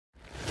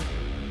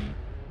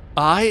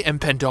I am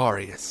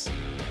Pandarius,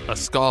 a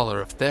scholar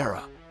of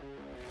Thera.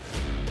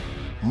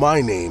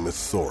 My name is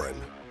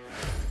Soren.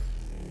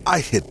 I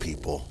hit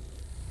people.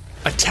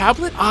 A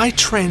tablet I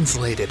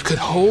translated could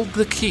hold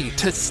the key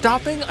to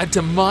stopping a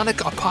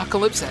demonic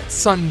apocalypse at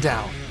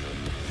sundown.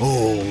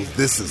 Oh,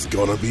 this is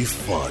gonna be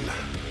fun.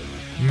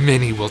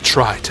 Many will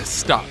try to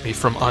stop me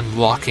from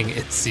unlocking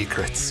its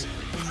secrets.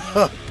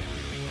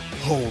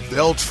 Oh,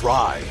 they'll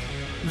try.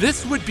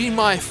 This would be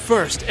my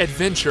first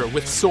adventure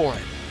with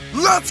Soren.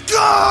 Let's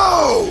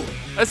go!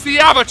 As the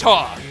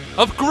Avatar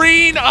of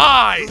Green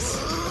Eyes!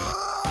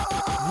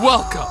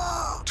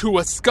 Welcome to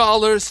A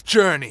Scholar's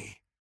Journey.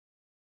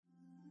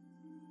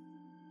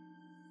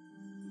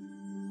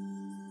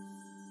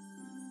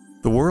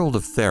 The world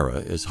of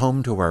Thera is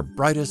home to our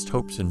brightest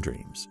hopes and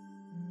dreams.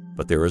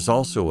 But there is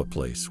also a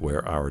place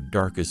where our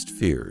darkest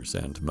fears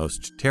and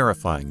most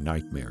terrifying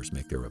nightmares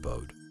make their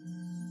abode.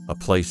 A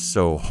place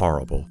so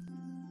horrible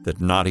that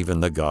not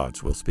even the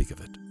gods will speak of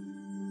it.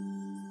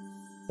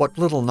 What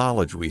little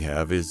knowledge we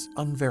have is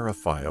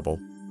unverifiable,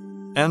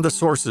 and the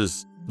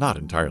sources not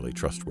entirely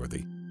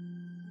trustworthy.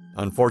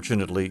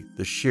 Unfortunately,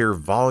 the sheer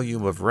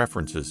volume of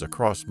references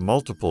across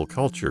multiple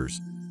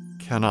cultures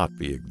cannot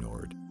be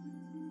ignored,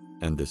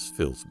 and this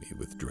fills me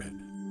with dread.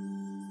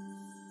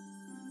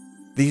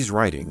 These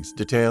writings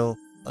detail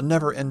a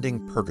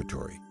never-ending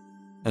purgatory,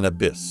 an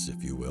abyss,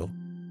 if you will.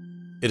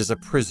 It is a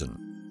prison,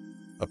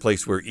 a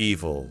place where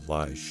evil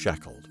lies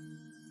shackled,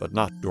 but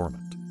not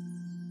dormant.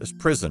 This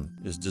prison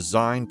is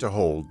designed to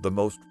hold the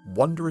most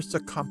wondrous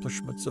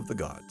accomplishments of the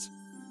gods,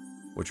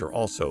 which are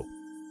also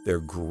their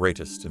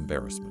greatest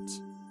embarrassments.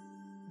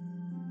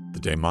 The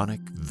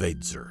demonic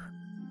Vaedzer.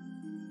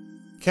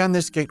 Can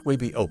this gateway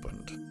be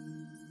opened?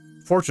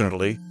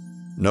 Fortunately,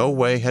 no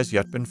way has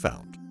yet been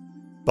found,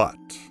 but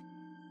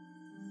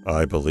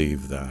I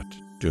believe that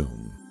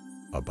doom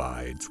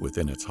abides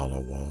within its hollow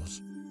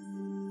walls,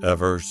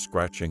 ever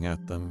scratching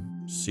at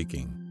them,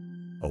 seeking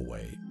a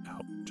way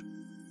out.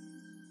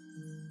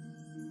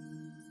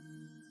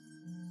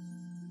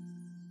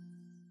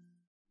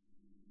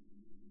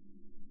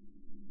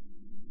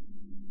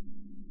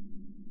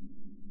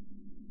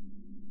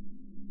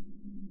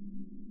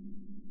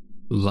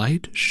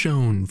 Light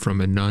shone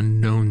from an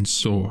unknown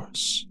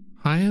source,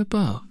 high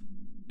above,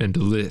 and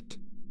lit,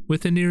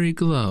 with an eerie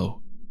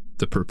glow,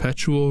 the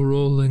perpetual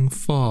rolling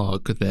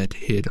fog that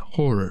hid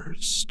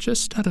horrors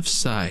just out of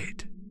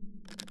sight.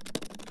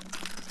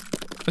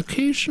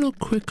 Occasional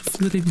quick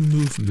flitting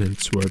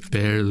movements were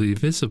barely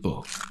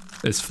visible,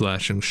 as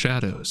flashing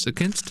shadows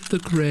against the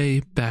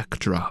gray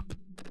backdrop.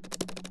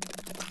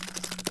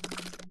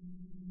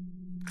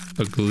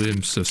 A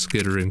glimpse of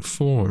skittering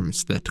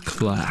forms that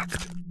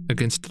clacked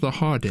against the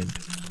hardened,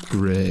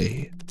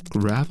 gray,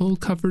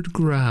 gravel-covered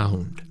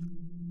ground.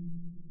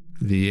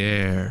 The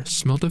air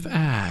smelled of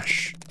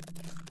ash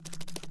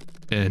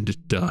and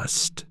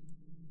dust.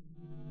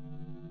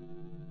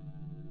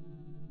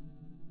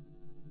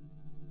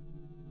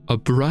 A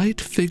bright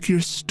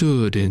figure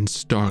stood in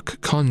stark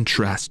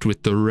contrast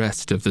with the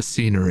rest of the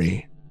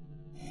scenery.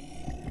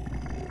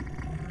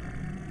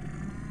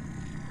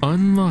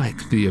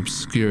 Unlike the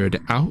obscured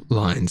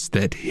outlines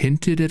that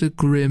hinted at a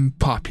grim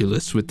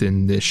populace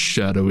within this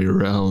shadowy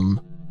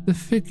realm, the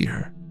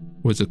figure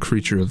was a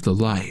creature of the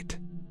light.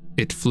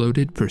 It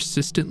floated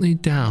persistently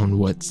down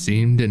what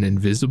seemed an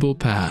invisible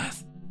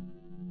path.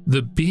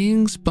 The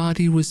being's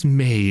body was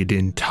made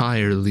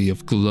entirely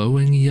of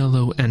glowing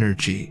yellow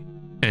energy,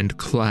 and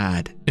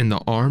clad in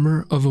the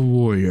armor of a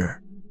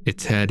warrior.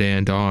 Its head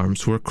and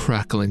arms were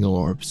crackling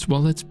orbs,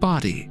 while its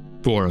body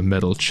bore a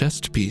metal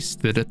chest piece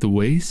that at the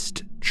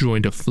waist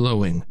joined a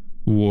flowing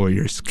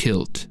warrior's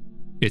kilt.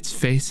 Its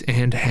face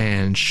and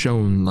hands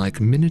shone like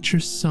miniature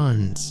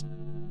suns,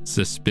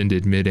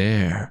 suspended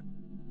mid-air,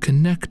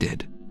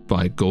 connected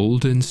by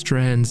golden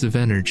strands of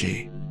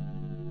energy.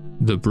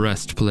 The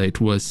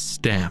breastplate was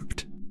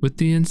stamped with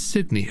the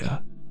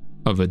insignia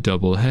of a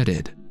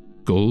double-headed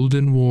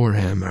golden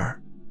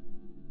warhammer.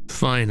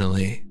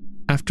 Finally,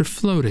 after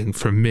floating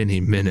for many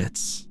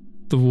minutes,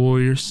 the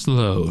warrior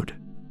slowed.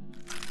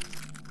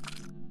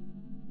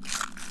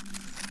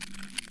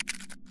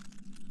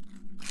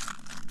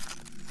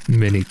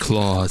 Many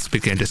claws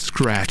began to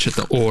scratch at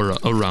the aura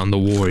around the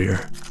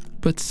warrior,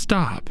 but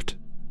stopped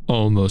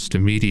almost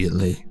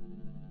immediately.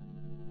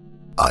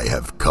 I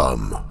have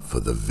come for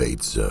the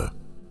Vaedzer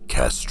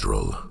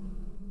Kestrel.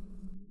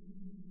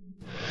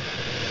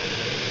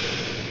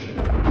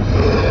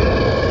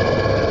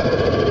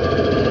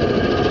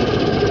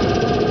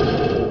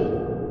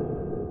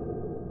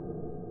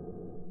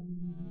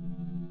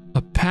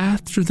 A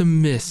path through the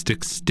mist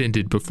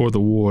extended before the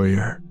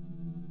warrior,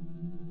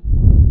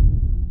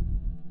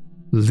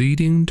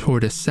 leading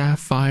toward a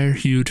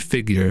sapphire-hued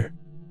figure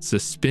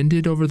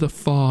suspended over the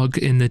fog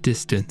in the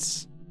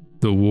distance.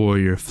 The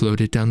warrior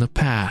floated down the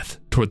path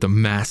toward the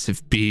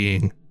massive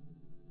being.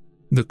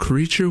 The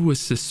creature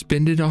was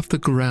suspended off the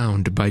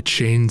ground by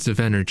chains of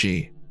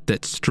energy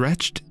that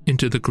stretched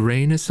into the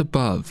grayness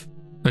above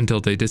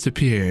until they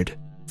disappeared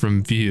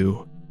from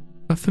view.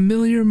 A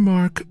familiar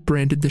mark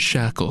branded the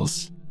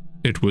shackles,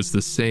 It was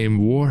the same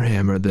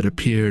warhammer that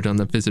appeared on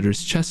the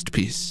visitor's chest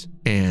piece,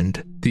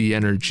 and the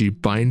energy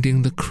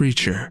binding the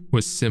creature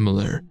was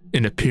similar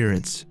in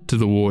appearance to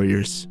the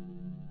warrior's.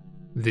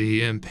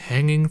 The imp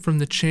hanging from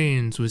the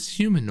chains was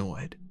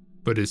humanoid,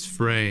 but his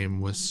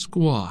frame was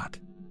squat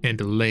and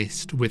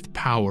laced with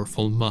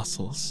powerful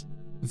muscles.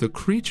 The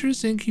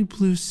creature's inky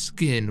blue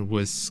skin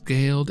was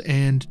scaled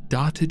and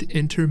dotted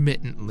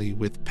intermittently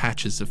with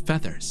patches of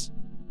feathers.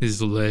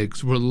 His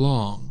legs were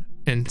long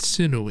and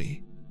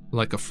sinewy,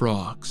 like a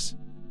frog's.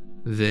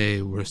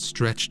 They were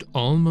stretched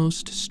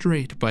almost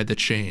straight by the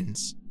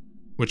chains,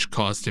 which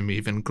caused him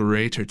even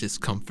greater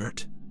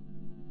discomfort.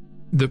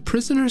 The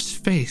prisoner's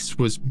face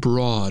was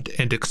broad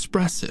and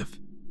expressive,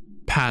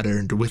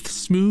 patterned with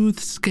smooth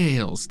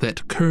scales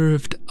that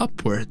curved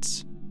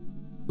upwards.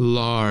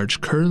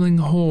 Large curling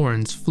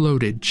horns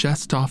floated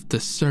just off the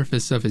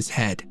surface of his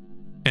head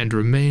and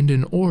remained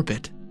in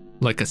orbit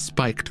like a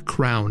spiked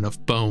crown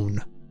of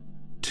bone.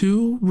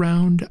 2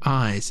 round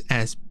eyes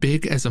as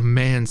big as a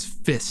man's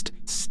fist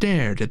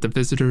stared at the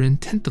visitor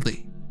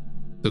intently.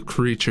 The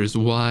creature's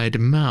wide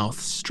mouth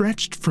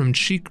stretched from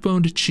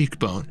cheekbone to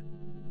cheekbone,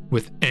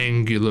 with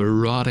angular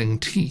rotting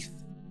teeth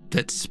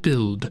that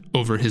spilled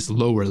over his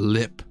lower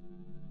lip.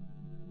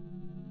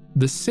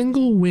 The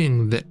single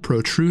wing that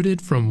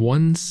protruded from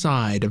one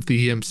side of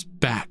the imp's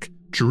back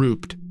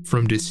drooped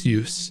from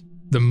disuse.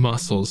 The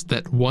muscles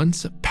that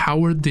once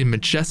powered the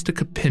majestic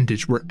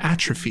appendage were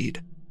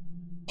atrophied.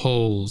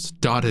 Holes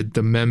dotted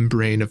the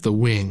membrane of the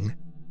wing,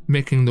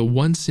 making the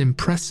once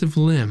impressive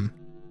limb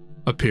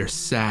appear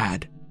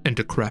sad and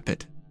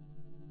decrepit.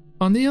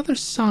 On the other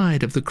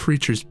side of the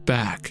creature's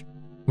back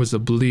was a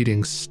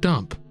bleeding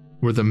stump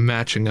where the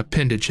matching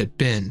appendage had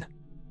been.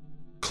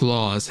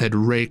 Claws had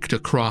raked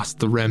across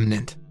the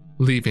remnant,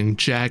 leaving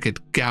jagged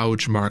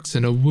gouge marks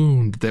in a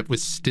wound that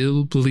was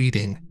still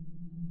bleeding.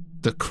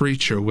 The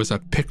creature was a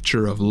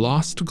picture of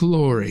lost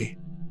glory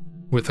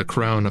with a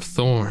crown of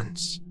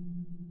thorns.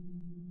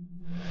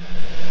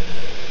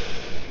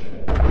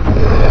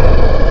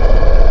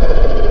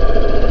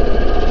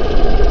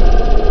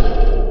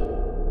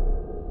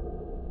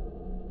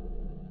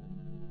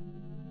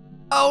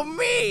 Oh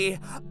me!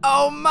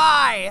 Oh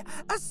my!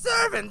 A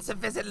servant to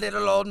visit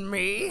little old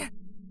me!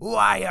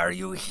 Why are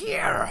you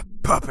here,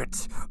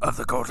 puppet of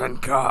the Golden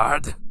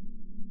Guard?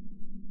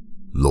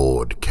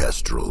 Lord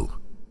Kestrel,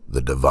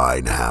 the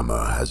Divine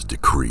Hammer has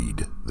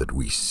decreed that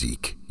we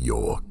seek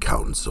your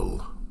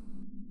counsel.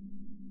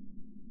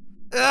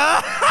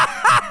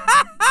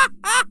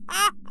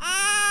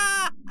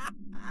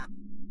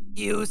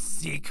 You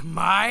seek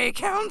my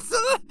counsel?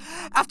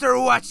 After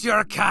what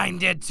your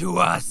kind did to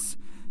us?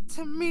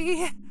 To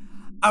me?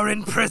 Our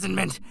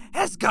imprisonment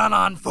has gone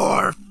on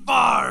for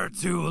far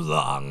too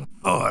long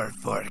for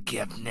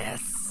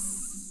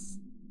forgiveness.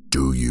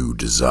 Do you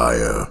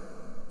desire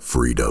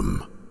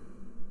freedom?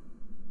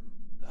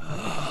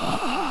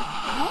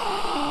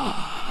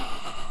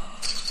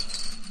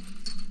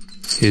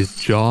 His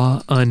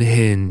jaw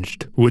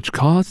unhinged, which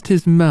caused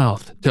his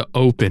mouth to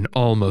open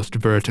almost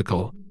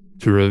vertical,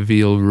 to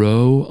reveal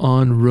row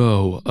on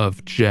row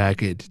of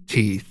jagged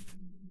teeth.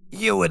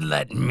 You would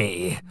let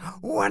me,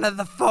 one of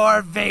the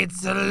 4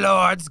 Vates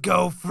Lords,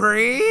 go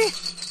free?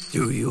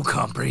 Do you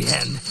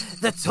comprehend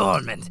the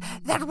torment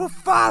that will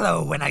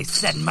follow when I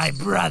set my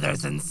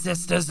brothers and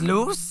sisters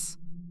loose?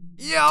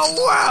 Your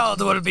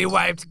world will be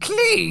wiped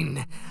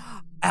clean.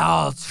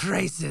 All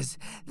traces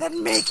that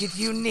make it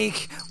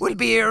unique will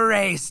be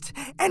erased,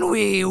 and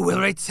we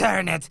will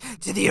return it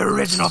to the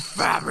original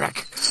fabric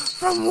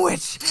from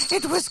which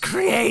it was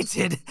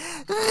created.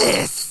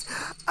 This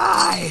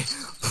I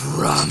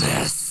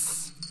promise.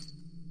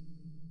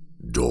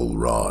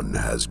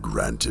 Dolron has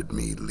granted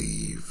me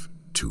leave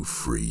to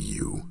free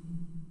you,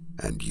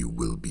 and you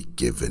will be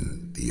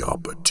given the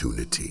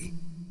opportunity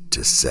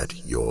to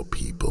set your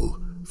people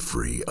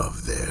free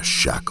of their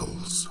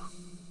shackles.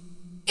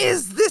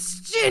 Is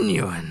this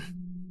genuine?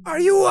 Are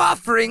you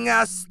offering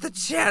us the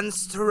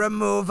chance to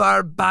remove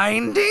our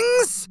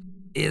bindings?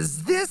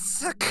 Is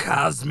this a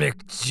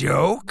cosmic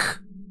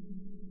joke?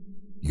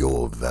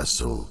 Your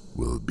vessel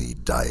will be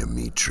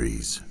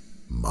Diametres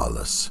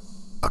Malus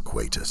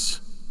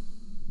Aquatus,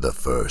 the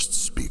first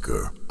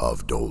speaker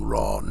of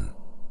Dolron.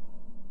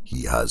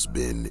 He has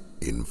been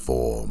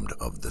informed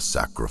of the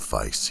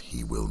sacrifice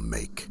he will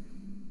make,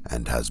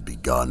 and has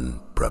begun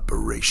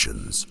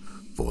preparations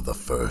for the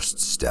first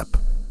step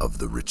of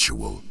the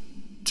ritual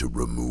to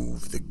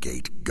remove the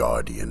Gate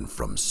Guardian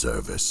from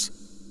service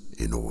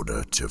in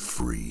order to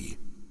free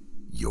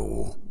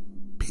your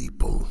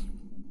people.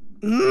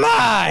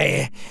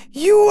 My,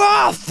 you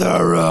are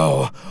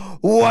thorough.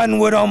 One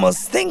would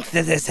almost think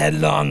that this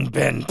had long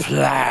been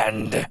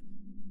planned.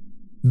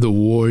 The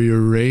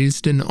warrior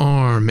raised an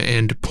arm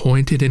and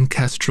pointed in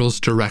Kestrel's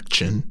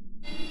direction.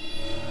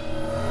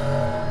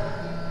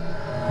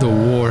 The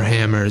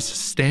warhammers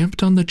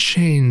stamped on the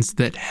chains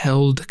that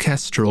held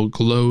Kestrel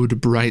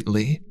glowed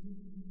brightly.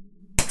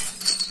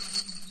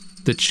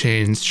 The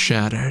chains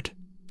shattered.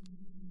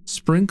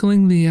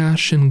 sprinkling the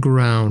ashen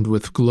ground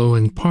with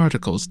glowing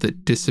particles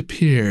that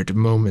disappeared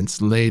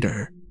moments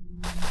later.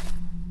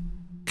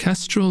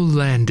 Kestrel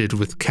landed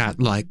with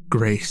cat-like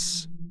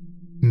grace.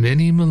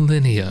 Many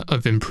millennia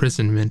of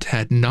imprisonment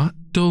had not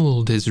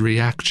dulled his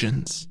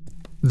reactions.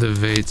 The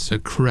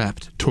Vaitsa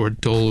crept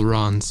toward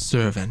Dolron's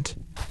servant,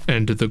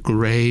 and the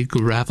gray,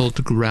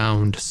 graveled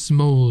ground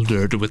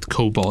smoldered with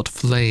cobalt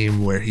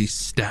flame where he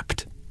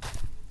stepped.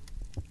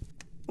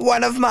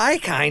 One of my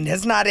kind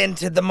has not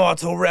entered the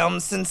mortal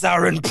realm since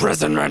our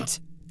imprisonment.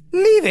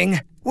 Leaving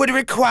would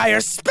require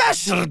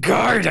special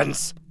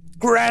guidance,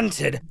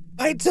 granted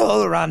by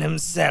Dolron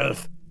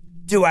himself.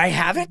 Do I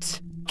have it?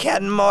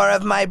 Can more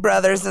of my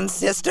brothers and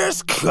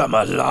sisters come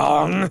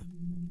along?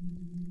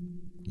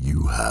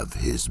 You have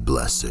his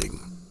blessing,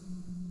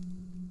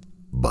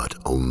 but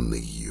only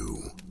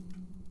you.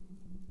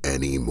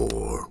 Any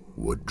more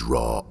would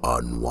draw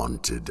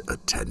unwanted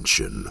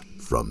attention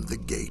from the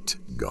Gate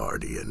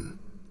Guardian.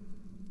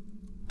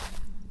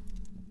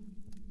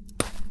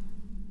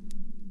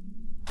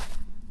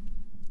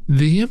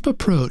 The imp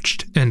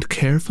approached and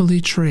carefully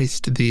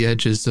traced the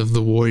edges of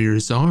the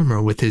warrior's armor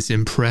with his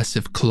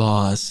impressive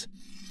claws.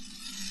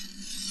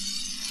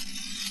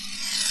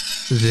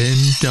 Then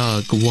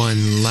dug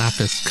one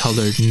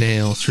lapis-colored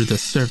nail through the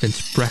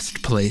servant's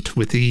breastplate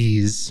with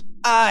ease.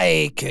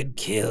 I could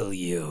kill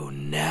you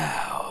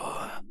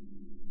now.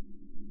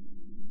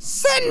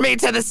 Send me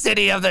to the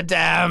city of the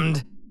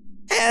damned,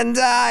 and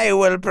I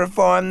will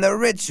perform the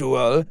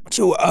ritual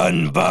to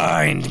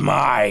unbind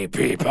my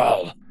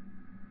people.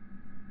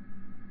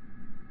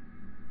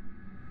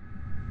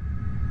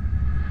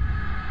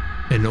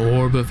 An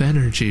orb of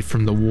energy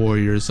from the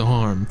warrior's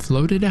arm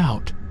floated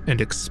out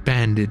and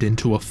expanded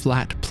into a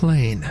flat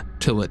plane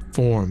till it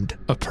formed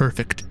a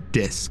perfect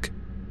disk.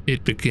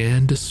 It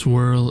began to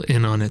swirl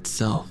in on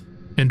itself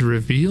and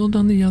revealed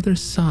on the other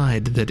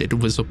side that it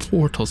was a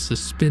portal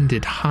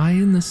suspended high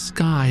in the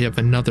sky of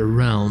another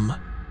realm.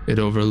 It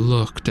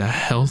overlooked a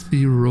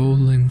healthy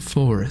rolling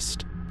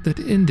forest that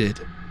ended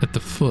at the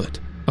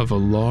foot of a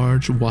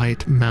large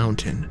white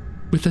mountain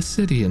with a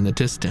city in the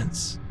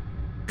distance.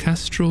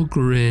 Kestrel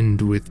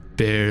grinned with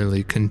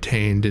barely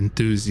contained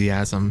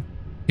enthusiasm.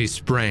 He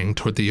sprang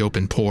toward the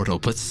open portal,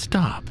 but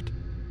stopped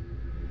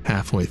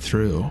halfway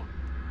through.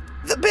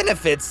 The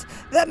benefits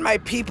that my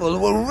people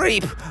will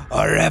reap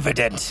are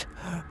evident.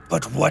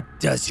 But what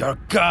does your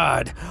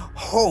god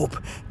hope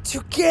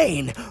to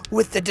gain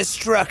with the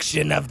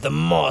destruction of the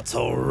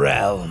mortal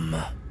realm?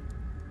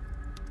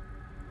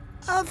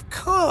 Of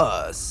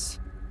course,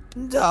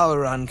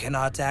 Dolron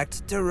cannot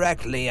act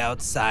directly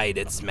outside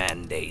its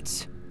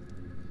mandate.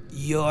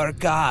 Your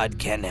god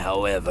can,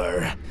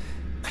 however,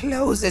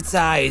 close its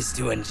eyes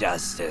to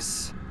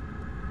injustice.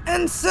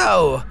 And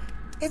so,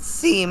 it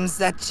seems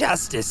that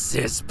justice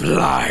is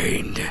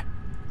blind.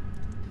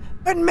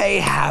 But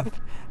mayhap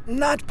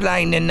not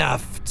blind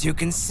enough to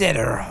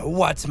consider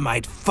what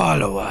might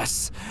follow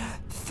us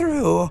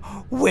through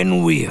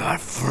when we are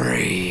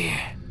free.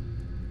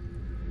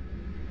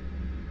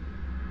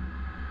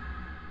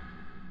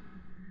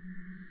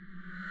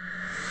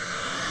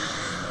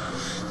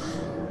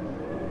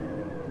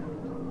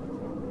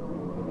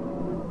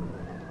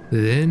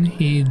 Then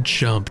he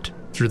jumped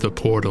through the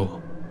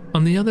portal.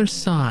 On the other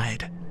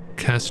side,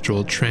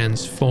 Kestrel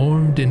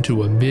transformed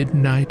into a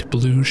midnight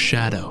blue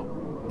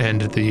shadow,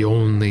 and the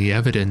only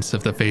evidence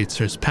of the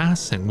Vaitser's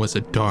passing was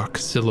a dark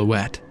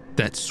silhouette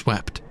that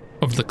swept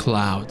over the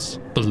clouds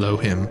below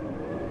him.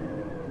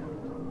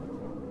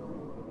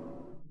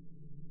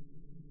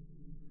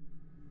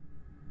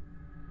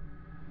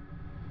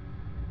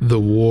 The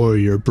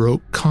warrior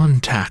broke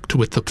contact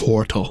with the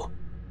portal.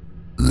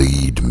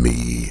 Lead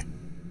me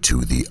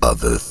to the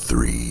other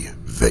 3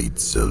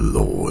 Vaitsa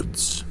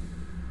lords.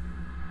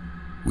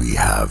 We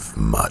have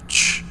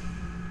much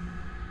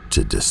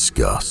to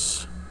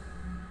discuss.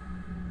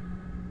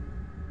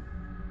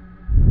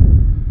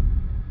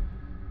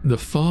 The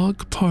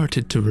fog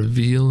parted to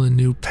reveal a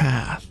new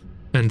path,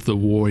 and the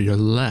warrior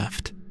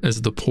left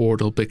as the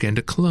portal began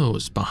to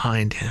close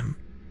behind him.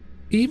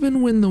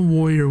 Even when the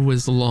warrior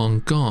was long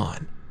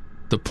gone,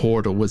 the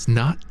portal was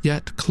not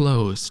yet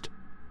closed,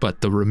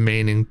 but the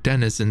remaining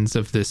denizens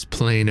of this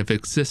plane of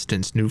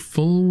existence knew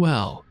full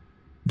well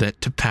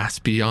that to pass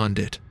beyond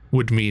it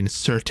would mean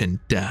certain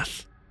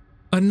death.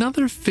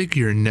 Another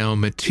figure now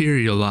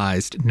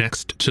materialized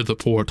next to the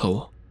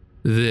portal.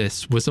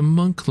 This was a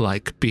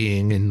monk-like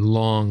being in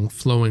long,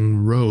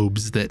 flowing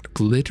robes that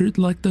glittered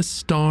like the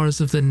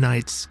stars of the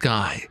night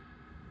sky.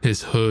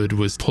 His hood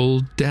was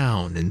pulled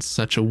down in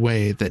such a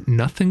way that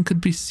nothing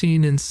could be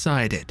seen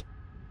inside it,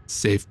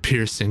 save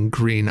piercing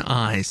green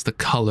eyes the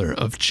color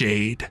of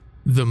jade.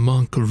 The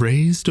monk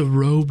raised a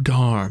robed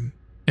arm,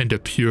 and a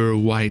pure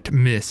white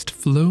mist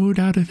flowed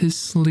out of his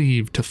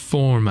sleeve to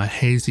form a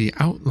hazy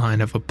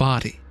outline of a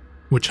body,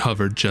 which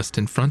hovered just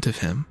in front of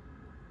him.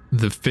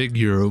 The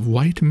figure of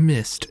white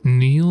mist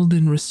kneeled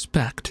in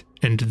respect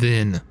and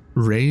then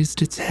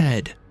raised its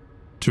head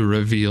to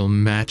reveal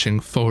matching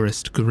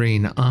forest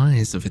green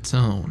eyes of its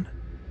own.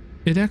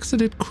 It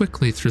exited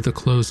quickly through the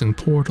closing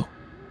portal,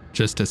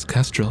 just as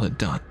Kestrel had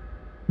done.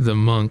 The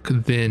monk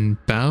then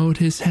bowed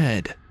his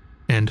head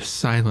and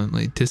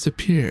silently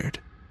disappeared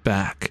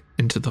back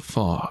into the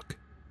fog.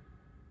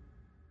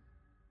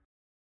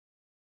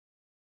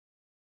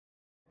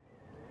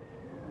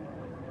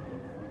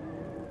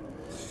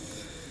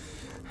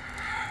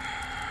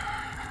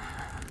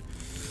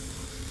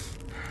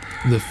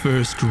 The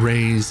first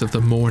rays of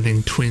the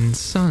morning twin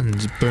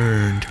suns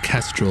burned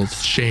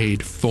Kestrel's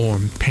shade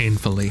form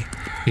painfully.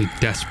 He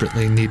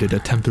desperately needed a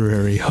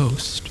temporary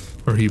host,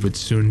 or he would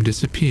soon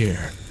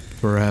disappear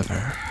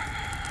forever.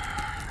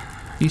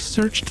 He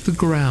searched the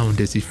ground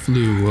as he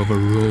flew over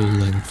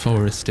rolling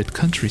forested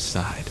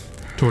countryside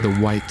toward a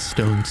white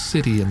stone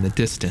city in the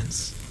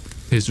distance.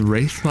 His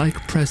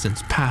wraith-like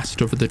presence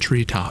passed over the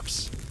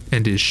treetops,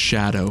 and his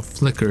shadow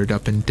flickered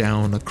up and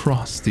down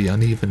across the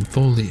uneven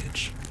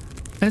foliage.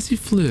 As he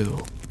flew,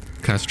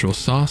 Kestrel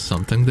saw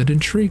something that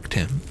intrigued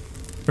him.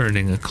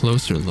 Earning a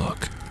closer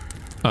look,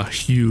 a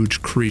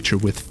huge creature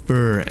with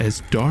fur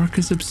as dark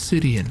as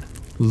obsidian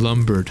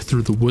lumbered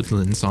through the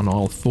woodlands on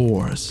all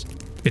fours.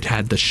 It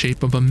had the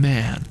shape of a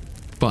man,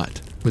 but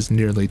was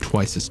nearly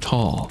twice as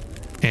tall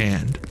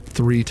and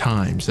 3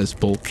 times as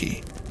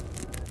bulky.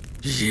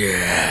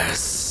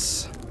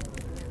 Yes.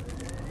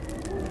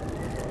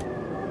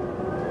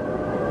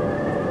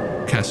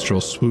 Kestrel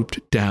swooped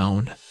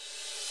down.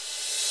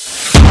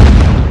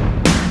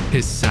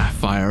 His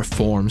sapphire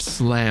form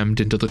slammed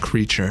into the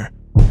creature,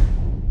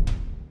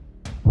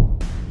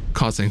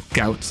 causing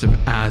gouts of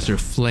azure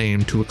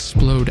flame to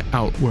explode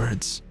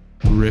outwards,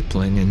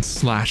 rippling in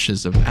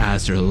slashes of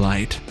azure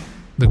light.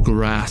 The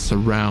grass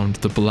around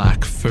the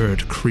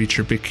black-furred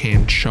creature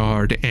became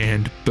charred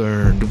and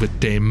burned with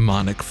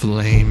demonic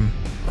flame.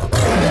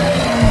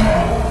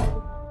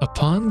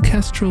 Upon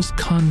Kestrel's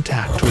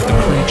contact with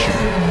the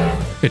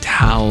creature, it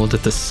howled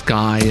at the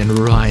sky in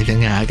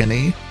writhing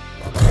agony.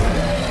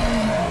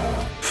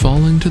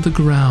 Falling to the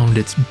ground,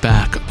 its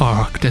back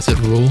arced as it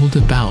rolled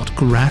about,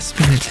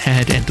 grasping its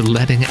head and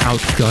letting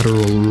out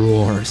guttural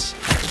roars.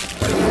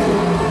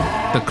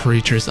 The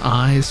creature's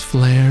eyes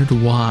flared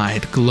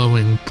wide,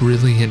 glowing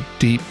brilliant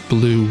deep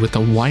blue with a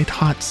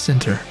white-hot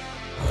center.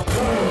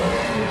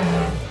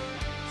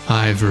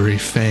 Ivory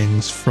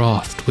fangs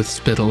frothed with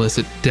spittle as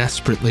it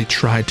desperately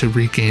tried to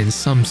regain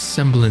some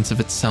semblance of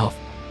itself,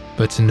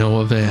 but to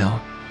no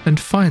avail. And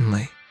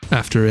finally,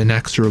 after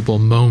inexorable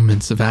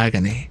moments of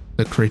agony,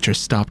 the creature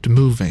stopped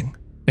moving,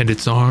 and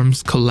its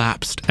arms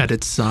collapsed at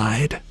its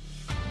side.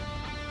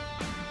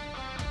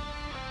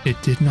 It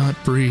did not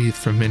breathe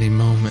for many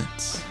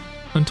moments,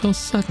 until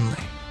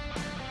suddenly,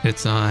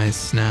 its eyes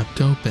snapped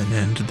open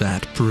and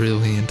that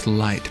brilliant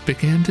light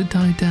began to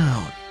die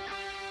down,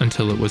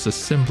 until it was a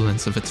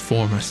semblance of its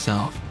former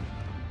self.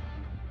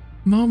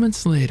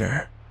 Moments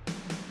later,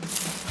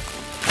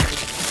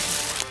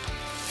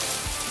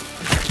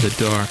 the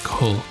dark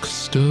hulk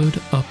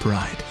stood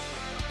upright,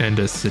 and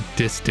a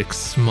sadistic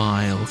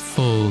smile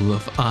full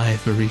of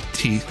ivory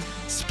teeth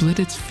split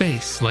its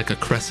face like a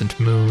crescent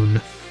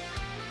moon.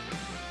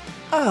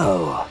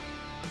 Oh,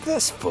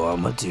 this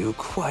form will do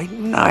quite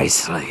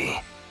nicely.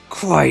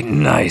 Quite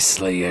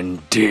nicely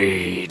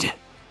indeed.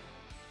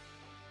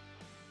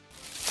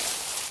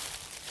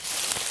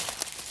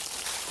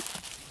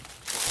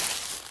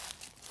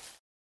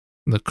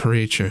 The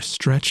creature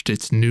stretched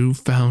its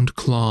newfound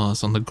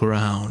claws on the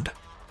ground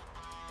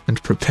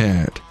and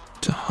prepared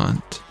to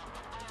hunt.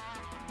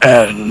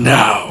 And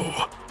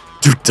now,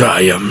 to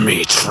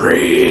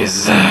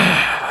Diametres.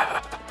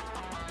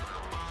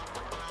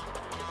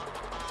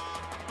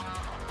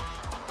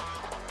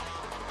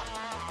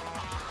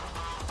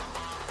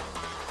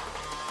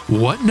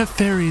 What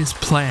nefarious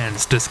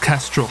plans does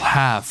Kestrel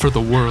have for the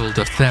world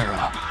of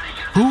Thera?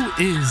 Who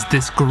is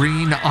this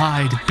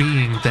green-eyed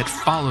being that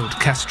followed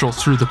Kestrel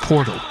through the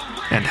portal?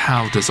 And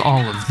how does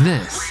all of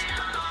this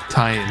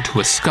tie into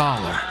a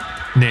scholar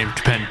named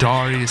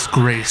Pandarius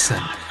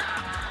Grayson?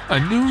 A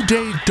new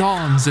day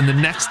dawns in the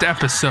next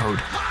episode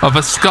of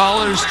A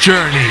Scholar's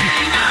Journey.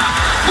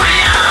 We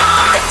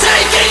are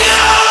taking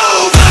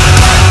over!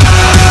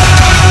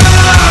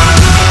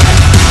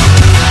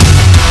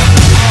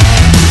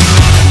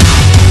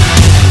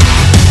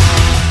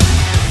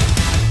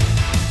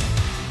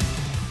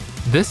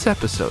 This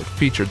episode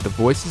featured the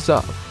voices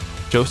of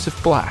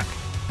Joseph Black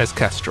as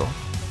Kestrel,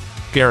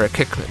 Garrick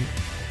Hickman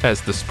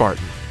as the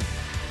Spartan,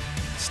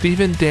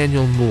 Stephen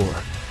Daniel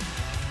Moore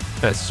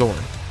as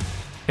Soren,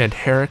 and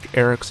Herrick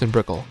Erickson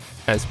Brickle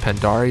as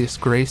Pandarius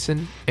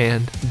Grayson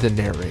and the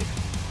narrator.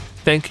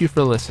 Thank you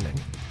for listening,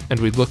 and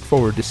we look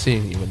forward to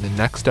seeing you in the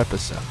next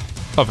episode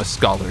of A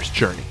Scholar's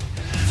Journey.